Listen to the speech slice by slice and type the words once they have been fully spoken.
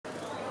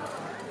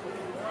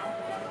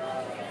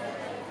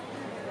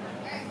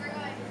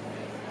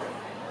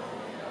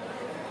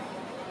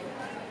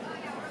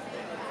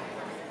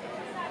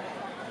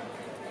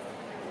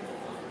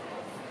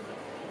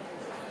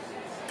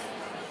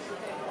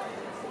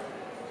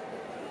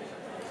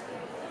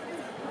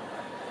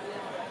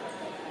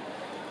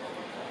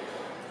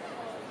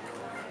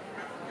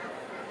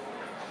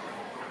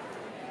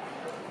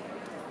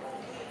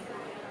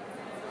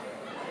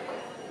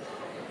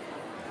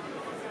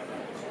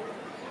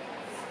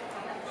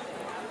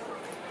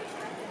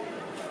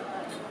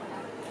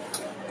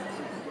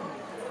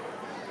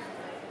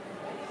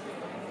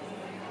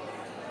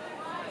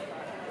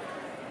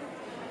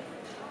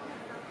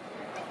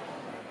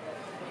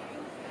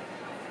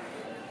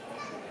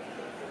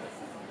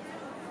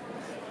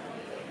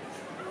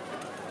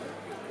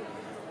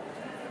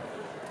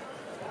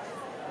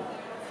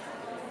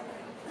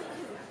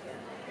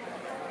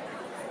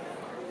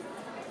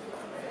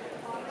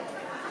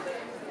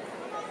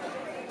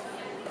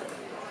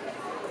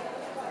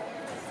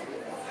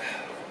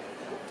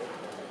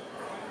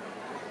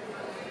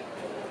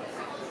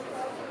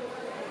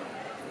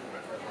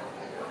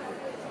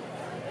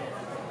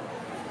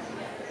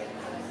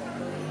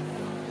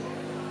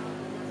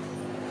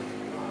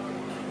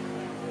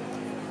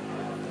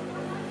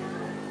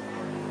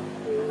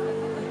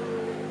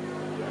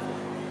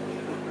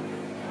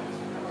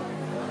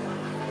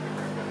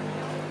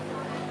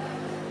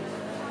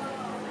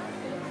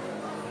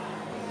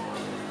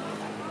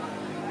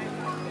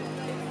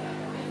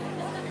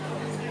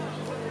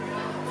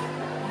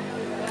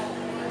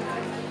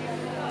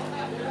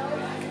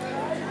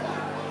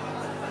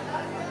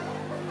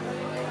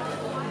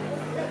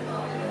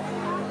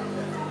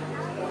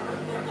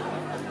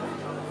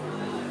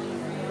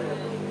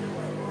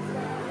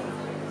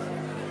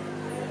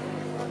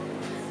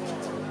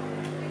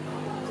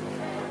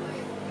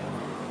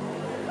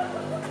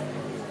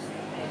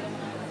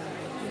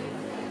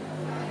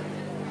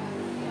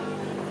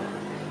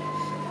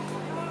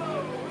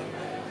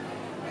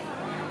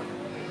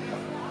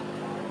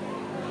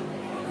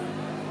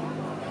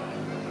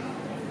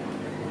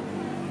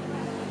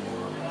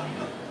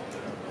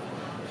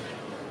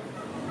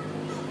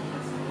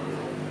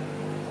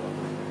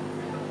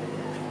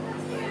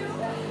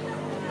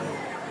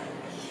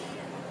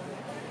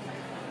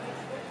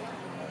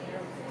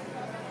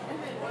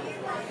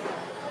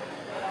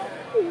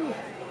Ooh,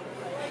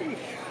 sheesh.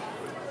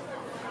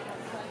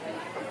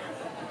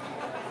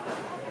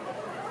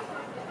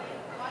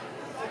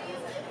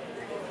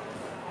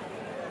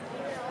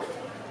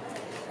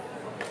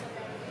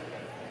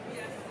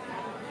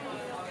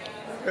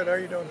 Good, how are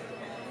you doing?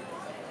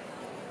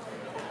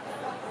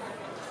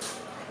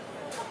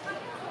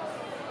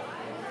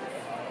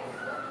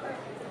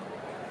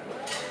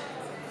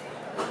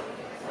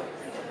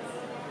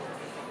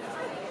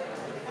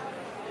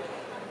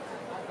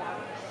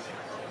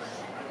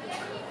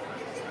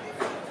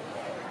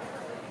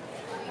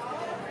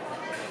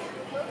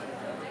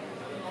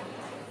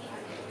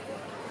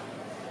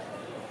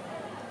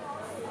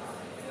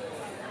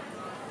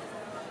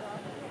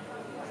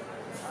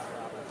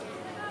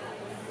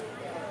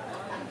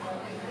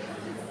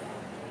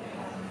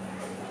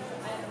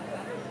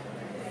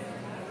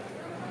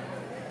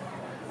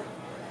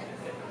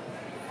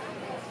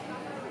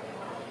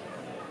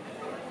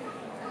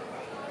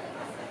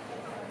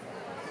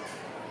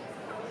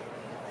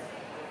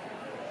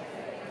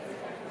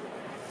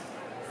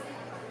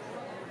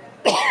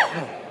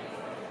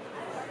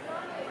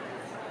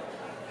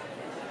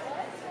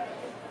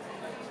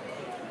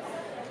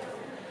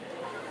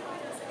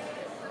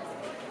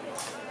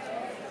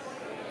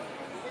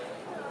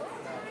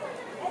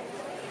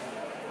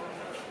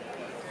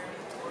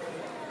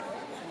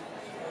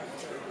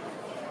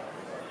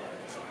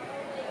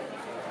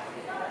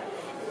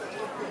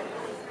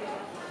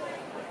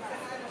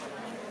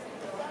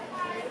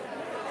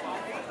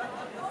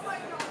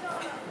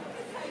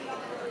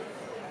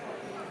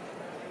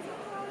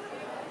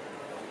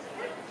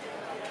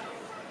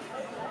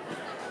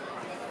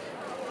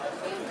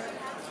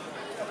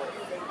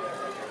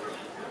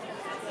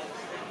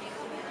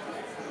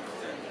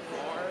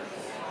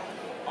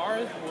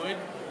 Ours would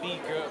be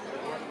good.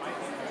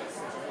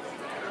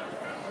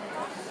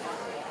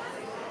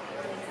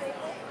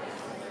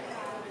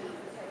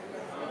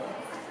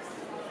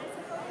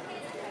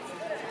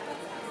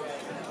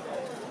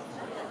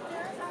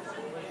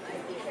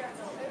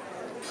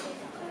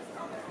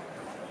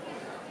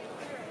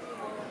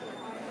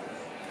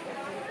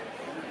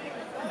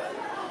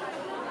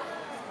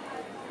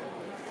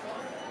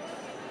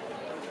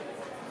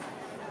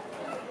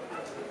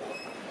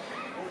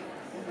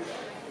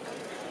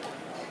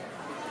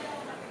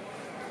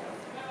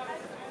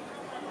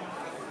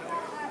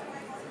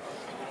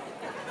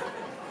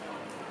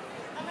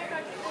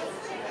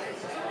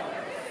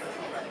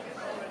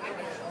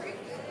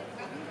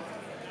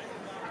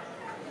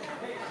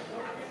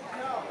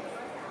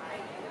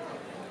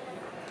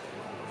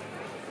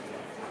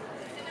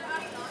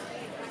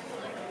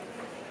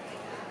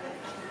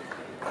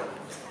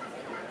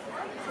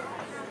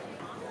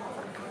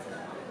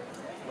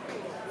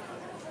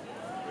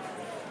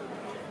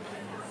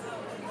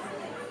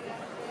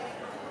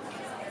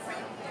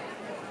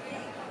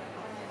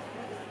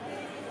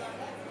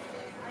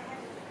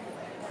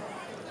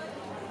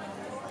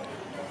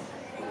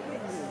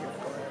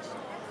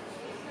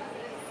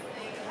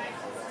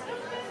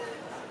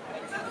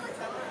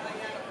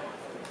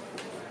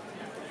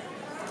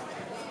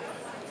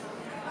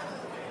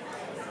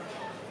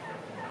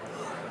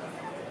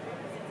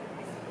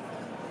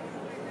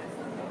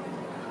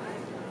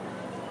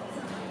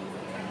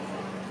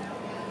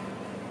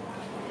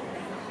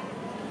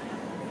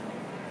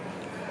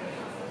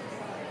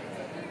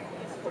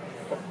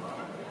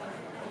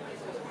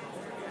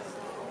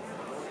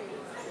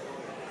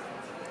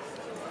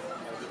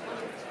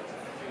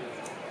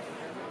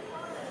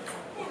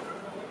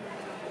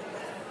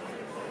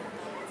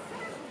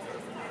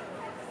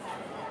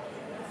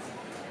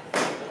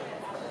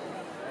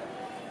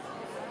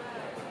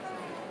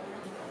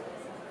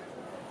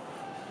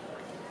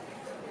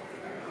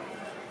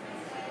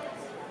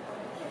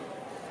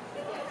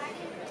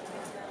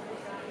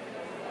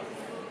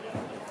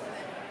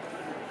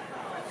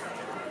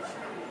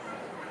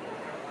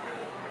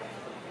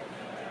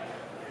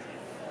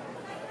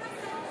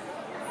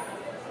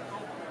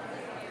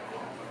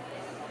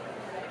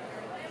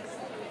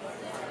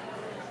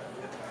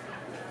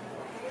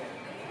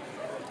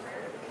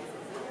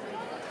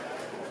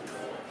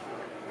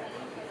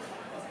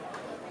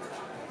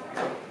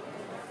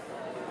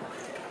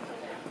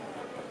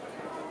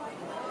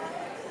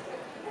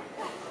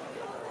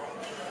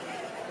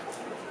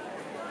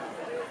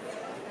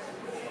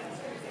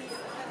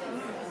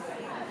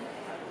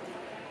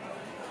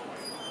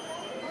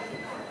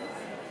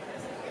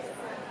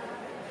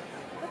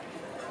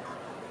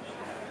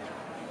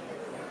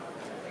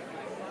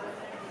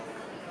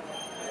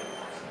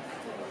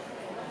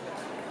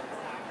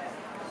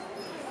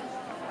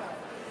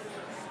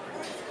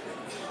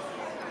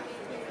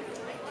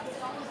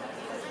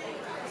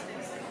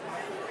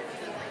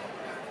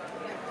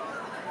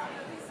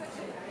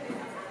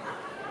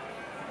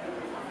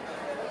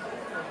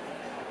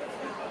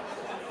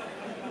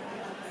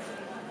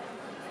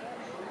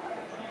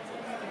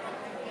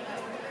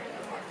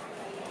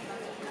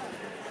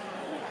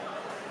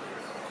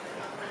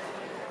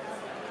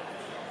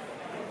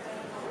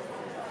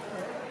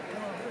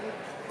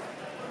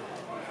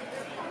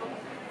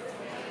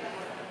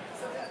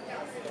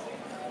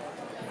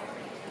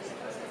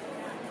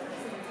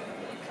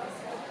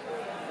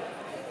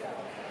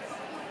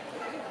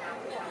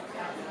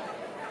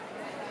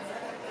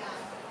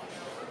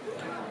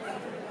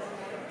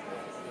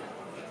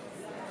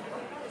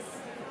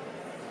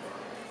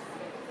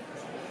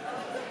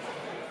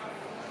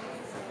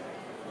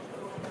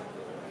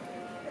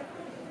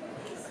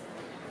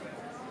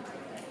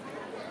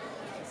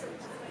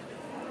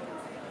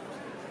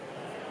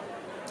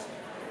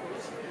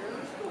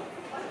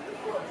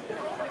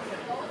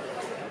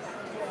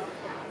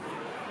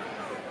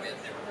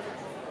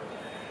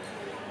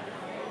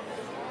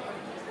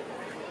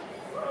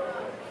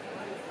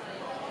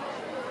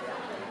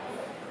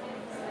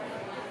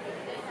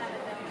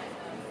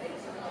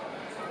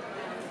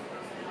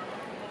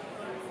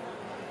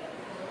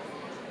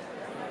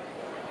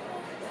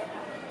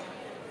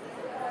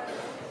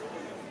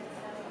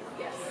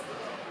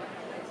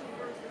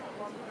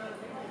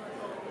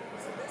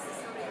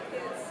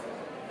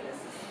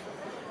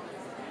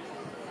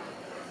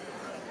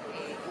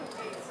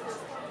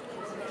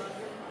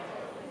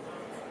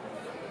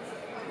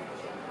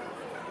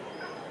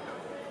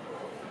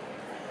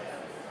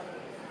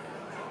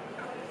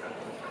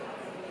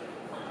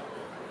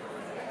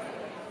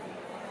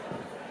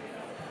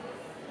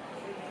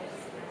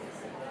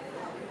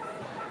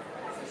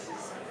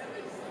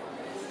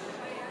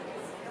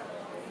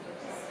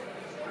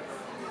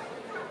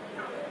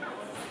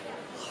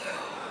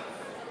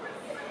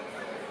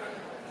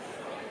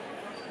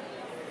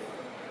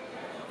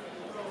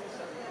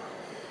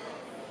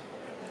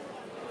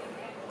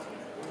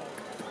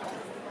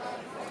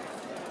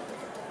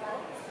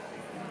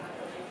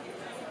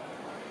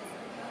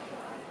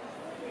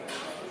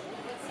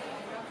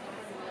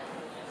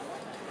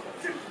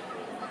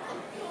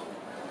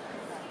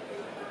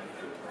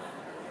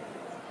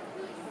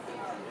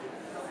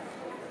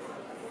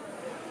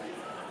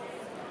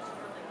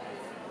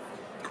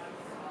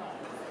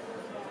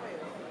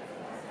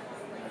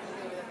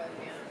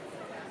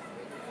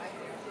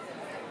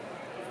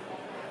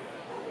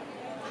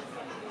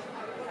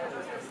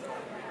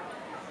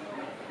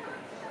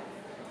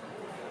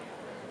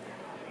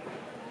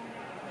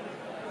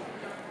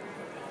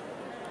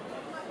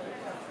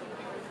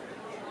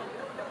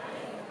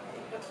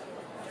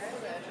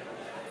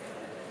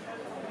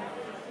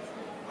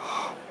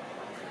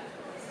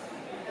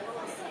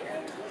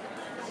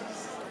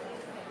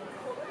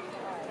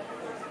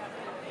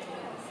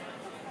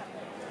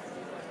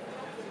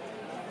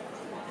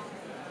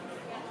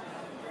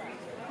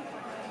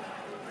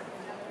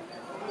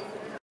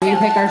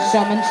 pick our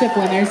showmanship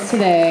winners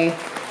today.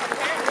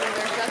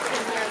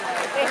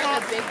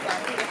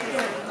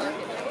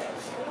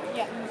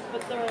 Yeah,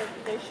 but they're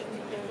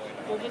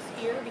just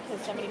here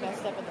because somebody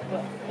messed up in the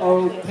book.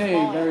 Okay,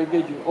 very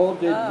good. You all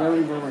did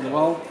very, very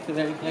well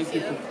today. Thank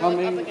you for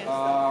coming. Okay,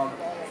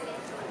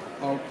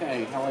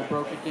 how I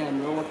broke it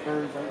down. You look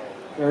very,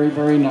 very,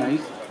 very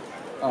nice.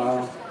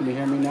 Can you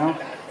hear me now?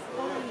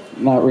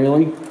 Not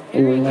really?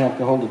 You really have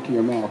to hold it to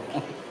your mouth.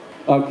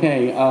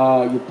 Okay,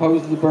 you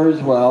pose the birds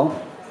well.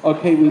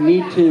 Okay, we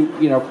need to,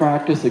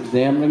 practice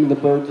examining the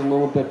birds a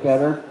little bit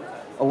better.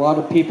 A lot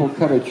of people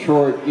cut it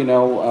short,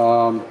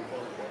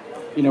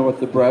 with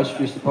the breast.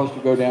 You're supposed to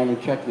go down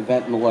and check the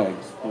vent and the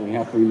legs. And we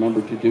have to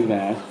remember to do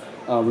that.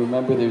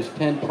 Remember, there's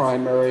 10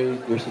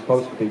 primaries. There's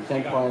supposed to be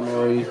 10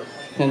 primaries,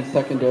 10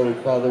 secondary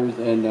feathers,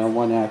 and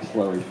 1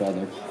 axillary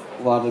feather.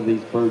 A lot of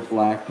these birds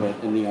lack,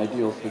 but in the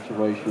ideal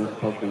situation, it's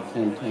supposed to be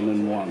 10, 10,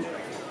 and 1.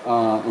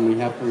 And we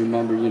have to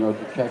remember, to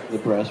check the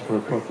breast for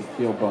a perfect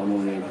keel bone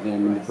when we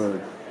examine the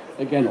bird.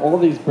 Again, all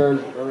these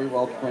birds are very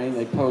well trained.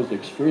 They posed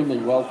extremely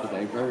well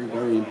today. Very,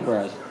 very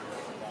impressed.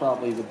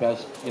 Probably the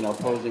best,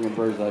 posing of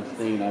birds I've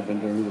seen. I've been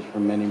doing this for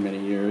many, many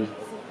years.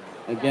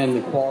 Again,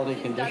 the quality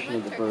condition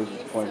of the birds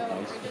is quite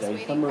nice today.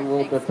 Some are a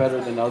little bit better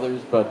than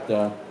others, but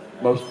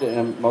most of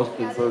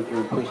the birds are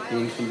in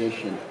pristine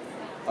condition.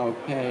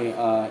 Okay,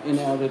 in and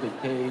out of the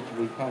cage,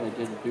 we kind of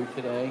didn't do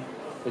today,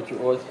 but you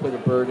always put a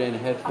bird in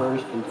head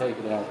first and take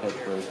it out head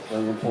first.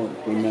 Very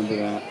important to remember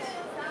that.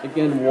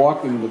 Again,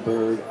 walking the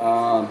bird.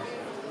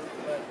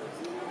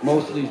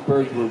 Most of these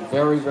birds were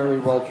very, very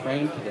well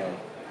trained today.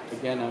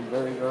 Again, I'm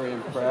very, very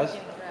impressed.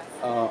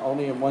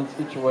 Only in one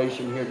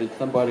situation here did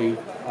somebody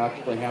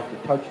actually have to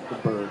touch the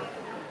bird.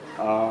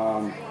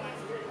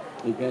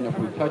 Again, if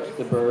we touch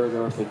the bird,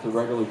 or if it's a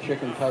regular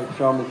chicken type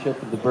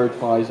showmanship, if the bird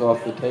flies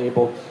off the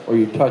table, or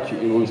you touch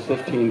it, you lose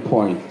 15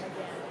 points.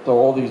 So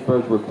all these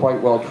birds were quite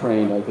well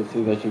trained. I can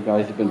see that you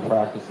guys have been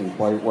practicing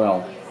quite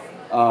well.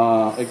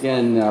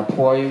 Again,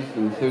 poise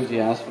and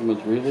enthusiasm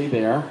was really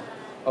there.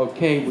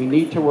 Okay, we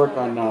need to work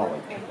on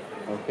knowledge.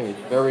 Okay,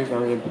 it's very,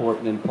 very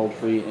important in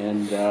poultry,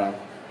 and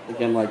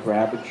again, like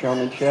rabbit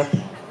showmanship.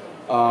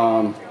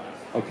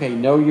 Okay,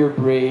 know your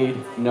breed,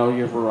 know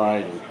your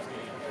variety.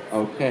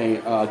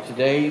 Okay,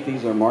 today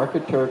these are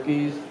market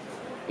turkeys,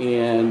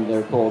 and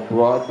they're called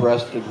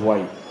broad-breasted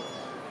white.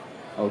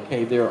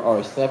 Okay, there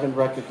are 7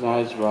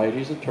 recognized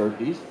varieties of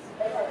turkeys.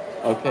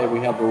 Okay, we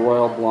have the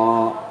Royal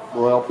Blanc,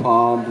 Royal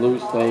Palm, Blue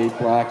Slate,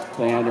 Black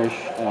Spanish,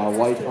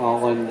 White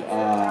Holland,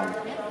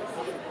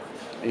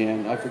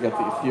 and I forget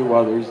a few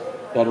others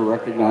that are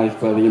recognized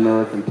by the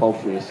American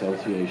Poultry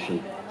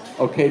Association.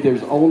 Okay,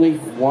 there's only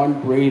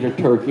 1 breed of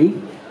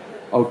turkey.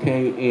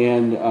 Okay,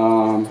 and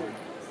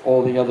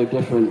all the other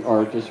different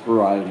are just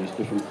varieties,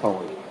 different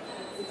colors.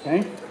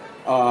 Okay.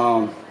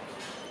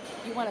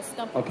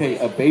 Okay,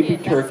 a baby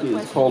turkey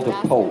is called a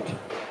poult,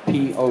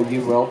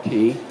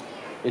 P-O-U-L-T.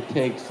 It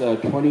takes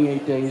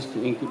 28 days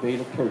to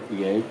incubate a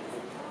turkey egg,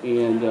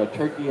 and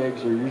turkey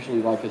eggs are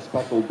usually like a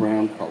speckled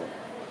brown color,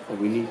 so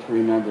we need to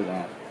remember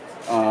that.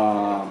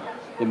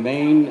 The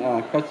main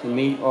cuts of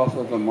meat off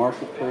of a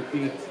market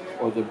turkey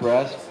are the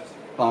breast,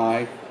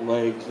 thigh,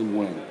 legs, and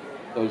wing.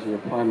 Those are the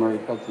primary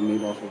cuts of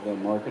meat off of a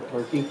market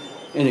turkey.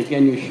 And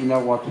again, you should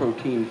know what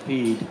protein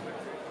feed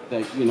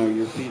that,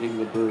 you're feeding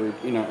the bird.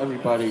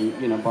 Everybody,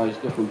 buys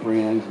different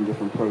brands and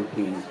different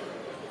proteins.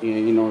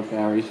 And, it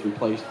varies from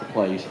place to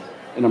place.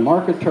 In a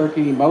market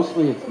turkey,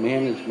 mostly it's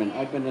management.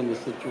 I've been in the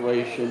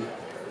situation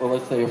where,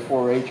 let's say, a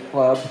 4-H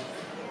club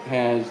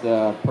has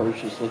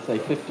purchased, let's say,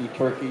 50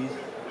 turkeys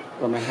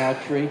from a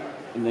hatchery,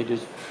 and they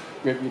just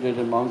distribute it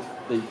amongst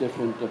the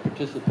different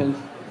participants.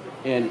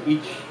 And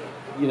each,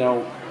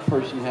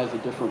 person has a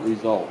different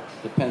result.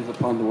 Depends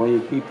upon the way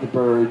you keep the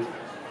birds,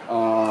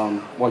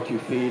 what you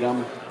feed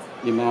them,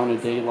 the amount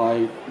of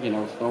daylight,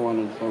 so on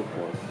and so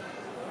forth.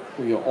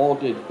 So you all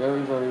did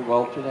very, very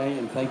well today,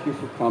 and thank you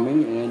for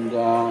coming. And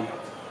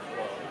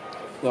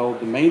so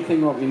the main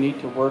thing what we need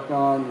to work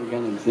on,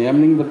 again,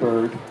 examining the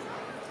bird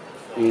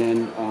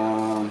and,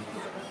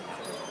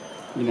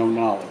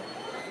 knowledge.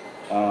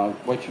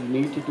 What you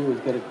need to do is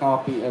get a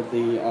copy of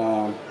the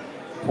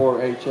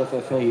 4-H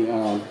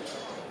FFA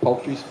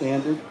poultry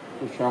standard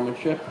for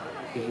showmanship.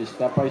 Gives you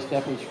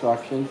step-by-step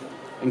instructions,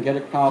 and get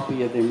a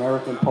copy of the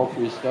American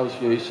Poultry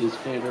Association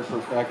Standard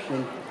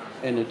Perfection,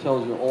 and it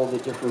tells you all the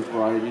different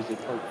varieties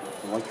of turkeys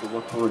and what to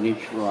look for in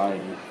each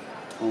variety.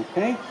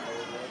 Okay?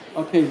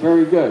 Okay,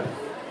 very good.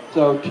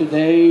 So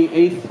today,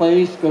 8th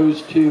place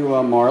goes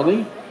to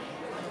Marley.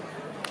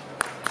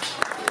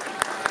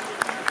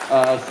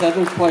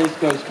 7th place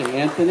goes to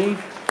Anthony.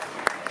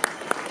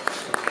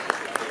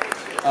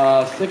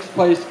 6th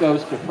place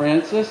goes to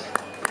Francis.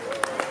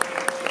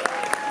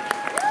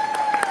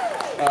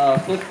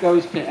 5th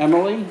goes to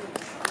Emily.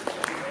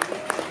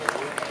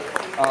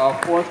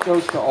 4th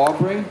goes to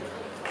Aubrey.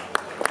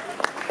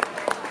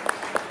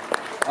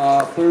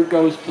 3rd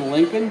goes to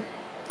Lincoln.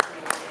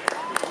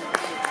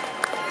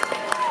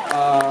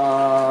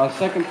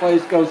 2nd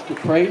place goes to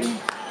Creighton.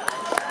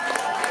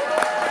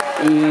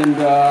 And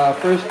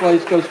first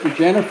place goes to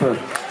Jennifer.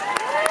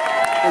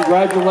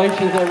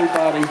 Congratulations,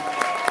 everybody.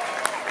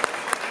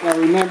 Now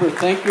remember,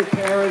 thank your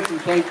parents and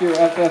thank your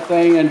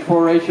FFA and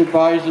 4-H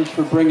advisors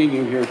for bringing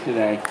you here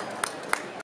today.